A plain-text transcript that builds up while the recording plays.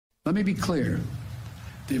Let me be clear.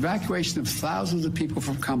 The evacuation of thousands of people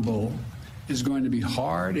from Kabul is going to be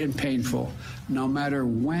hard and painful, no matter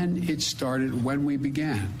when it started, when we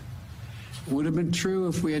began. It would have been true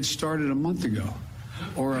if we had started a month ago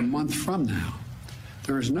or a month from now.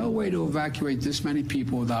 There is no way to evacuate this many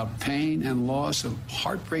people without pain and loss of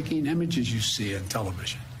heartbreaking images you see on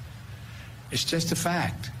television. It's just a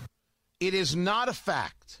fact. It is not a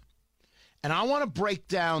fact. And I want to break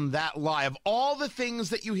down that lie. Of all the things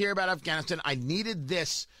that you hear about Afghanistan, I needed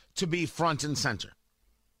this to be front and center.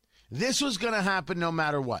 This was going to happen no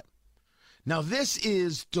matter what. Now, this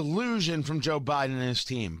is delusion from Joe Biden and his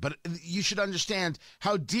team, but you should understand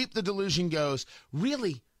how deep the delusion goes.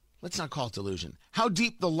 Really, let's not call it delusion. How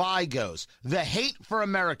deep the lie goes. The hate for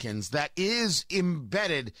Americans that is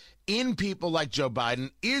embedded in people like Joe Biden,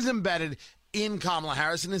 is embedded in Kamala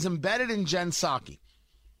Harris, and is embedded in Jen Psaki.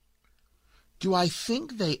 Do I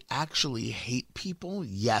think they actually hate people?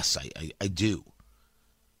 Yes, I do.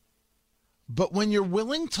 But when you're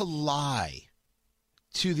willing to lie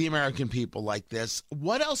to the American people like this,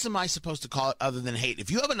 what else am I supposed to call it other than hate?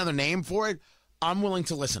 If you have another name for it, I'm willing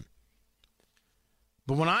to listen.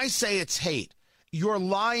 But when I say it's hate, you're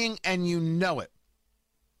lying and you know it.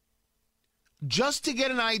 Just to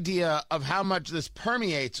get an idea of how much this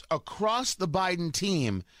permeates across the Biden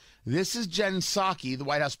team, this is Jen Psaki, the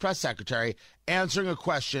White House press secretary, answering a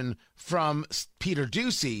question from Peter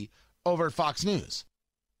Doocy over at Fox News.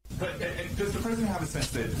 But does the president have a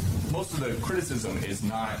sense that most of the criticism is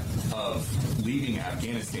not of leaving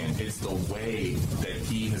Afghanistan, it's the way that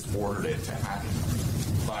he has ordered it to happen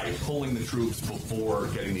by pulling the troops before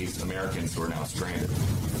getting these Americans who are now stranded?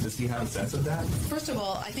 Does he have a sense of that? First of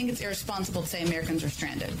all, I think it's irresponsible to say Americans are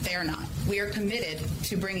stranded. They are not. We are committed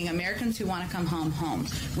to bringing Americans who want to come home.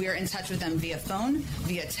 We are in touch with them via phone,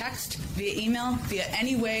 via text, via email, via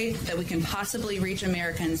any way that we can possibly reach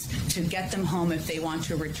Americans to get them home if they want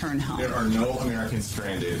to return home. There are no Americans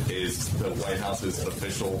stranded is the White House's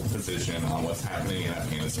official position on what's happening in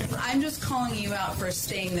Afghanistan. I'm just calling you out for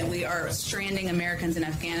saying that we are stranding Americans in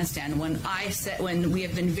Afghanistan when we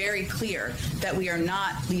have been very clear that we are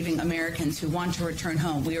not leaving Americans who want to return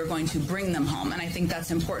home. We are going to bring them home. And I think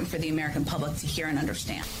that's important for the American public to hear and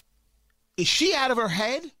understand. Is she out of her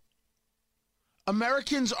head?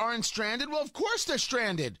 Americans aren't stranded? Well, of course they're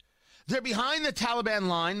stranded. They're behind the Taliban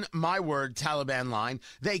line, my word, Taliban line.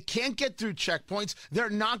 They can't get through checkpoints. They're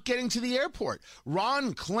not getting to the airport.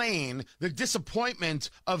 Ron Klain, the disappointment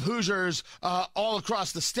of Hoosiers all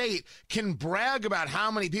across the state, can brag about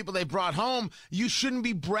how many people they brought home. You shouldn't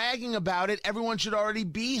be bragging about it. Everyone should already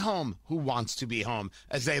be home who wants to be home,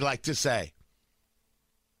 as they like to say.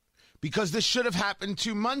 Because this should have happened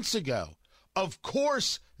 2 months ago. Of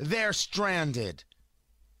course they're stranded.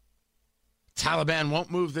 Taliban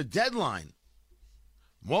won't move the deadline.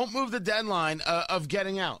 Won't move the deadline of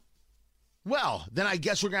getting out. Well, then I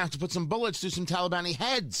guess we're going to have to put some bullets through some Talibani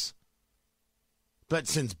heads. But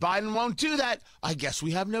since Biden won't do that, I guess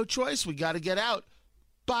we have no choice. We got to get out.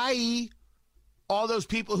 Bye. All those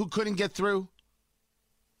people who couldn't get through.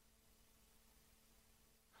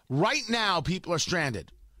 Right now, people are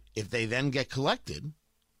stranded. If they then get collected,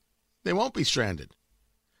 they won't be stranded.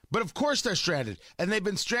 But of course they're stranded, and they've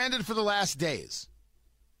been stranded for the last days.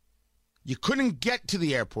 You couldn't get to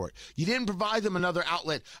the airport. You didn't provide them another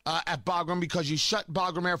outlet at Bagram because you shut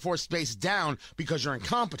Bagram Air Force Base down because you're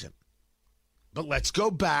incompetent. But let's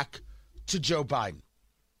go back to Joe Biden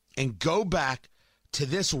and go back to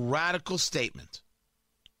this radical statement.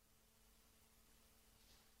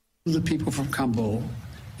 The people from Kabul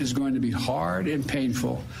is going to be hard and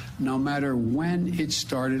painful, no matter when it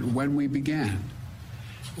started, when we began.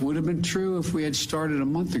 It would have been true if we had started a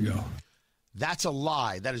month ago. That's a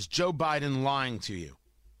lie. That is Joe Biden lying to you.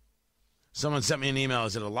 Someone sent me an email.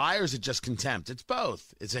 Is it a lie or is it just contempt? It's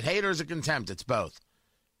both. Is it hate or is it contempt? It's both.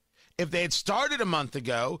 If they had started a month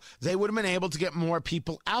ago, they would have been able to get more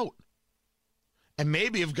people out. And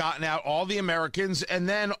maybe have gotten out all the Americans and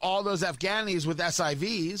then all those Afghanis with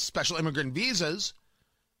SIVs, special immigrant visas,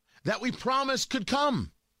 that we promised could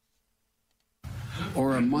come.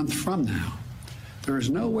 Or a month from now. There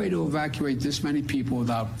is no way to evacuate this many people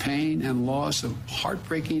without pain and loss of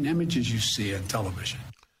heartbreaking images you see on television.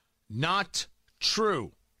 Not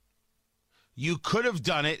true. You could have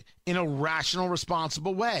done it in a rational,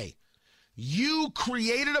 responsible way. You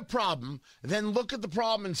created a problem, then look at the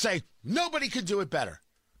problem and say, nobody could do it better.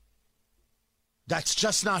 That's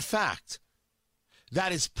just not fact.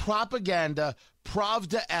 That is propaganda,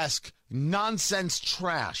 Pravda-esque nonsense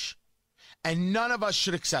trash. And none of us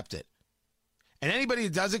should accept it. And anybody who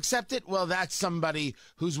does accept it, well, that's somebody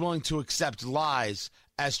who's willing to accept lies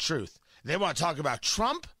as truth. They want to talk about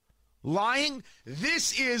Trump? lying.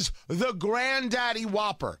 This is the granddaddy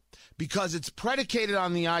whopper because it's predicated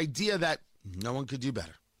on the idea that no one could do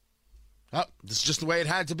better. Oh, this is just the way it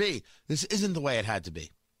had to be. This isn't the way it had to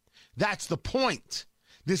be. That's the point.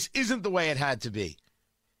 This isn't the way it had to be.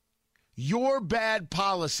 Your bad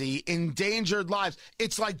policy endangered lives.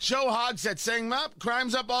 It's like Joe Hogsett saying, well,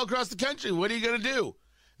 crime's up all across the country. What are you going to do?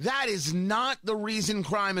 That is not the reason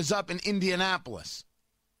crime is up in Indianapolis.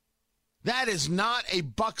 That is not a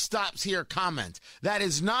buck stops here comment. That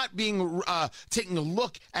is not being taking a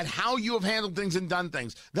look at how you have handled things and done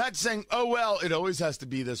things. That's saying, oh, well, it always has to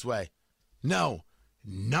be this way. No,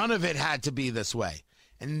 none of it had to be this way.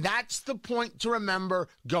 And that's the point to remember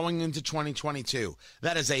going into 2022.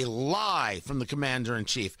 That is a lie from the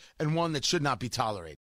commander-in-chief and one that should not be tolerated.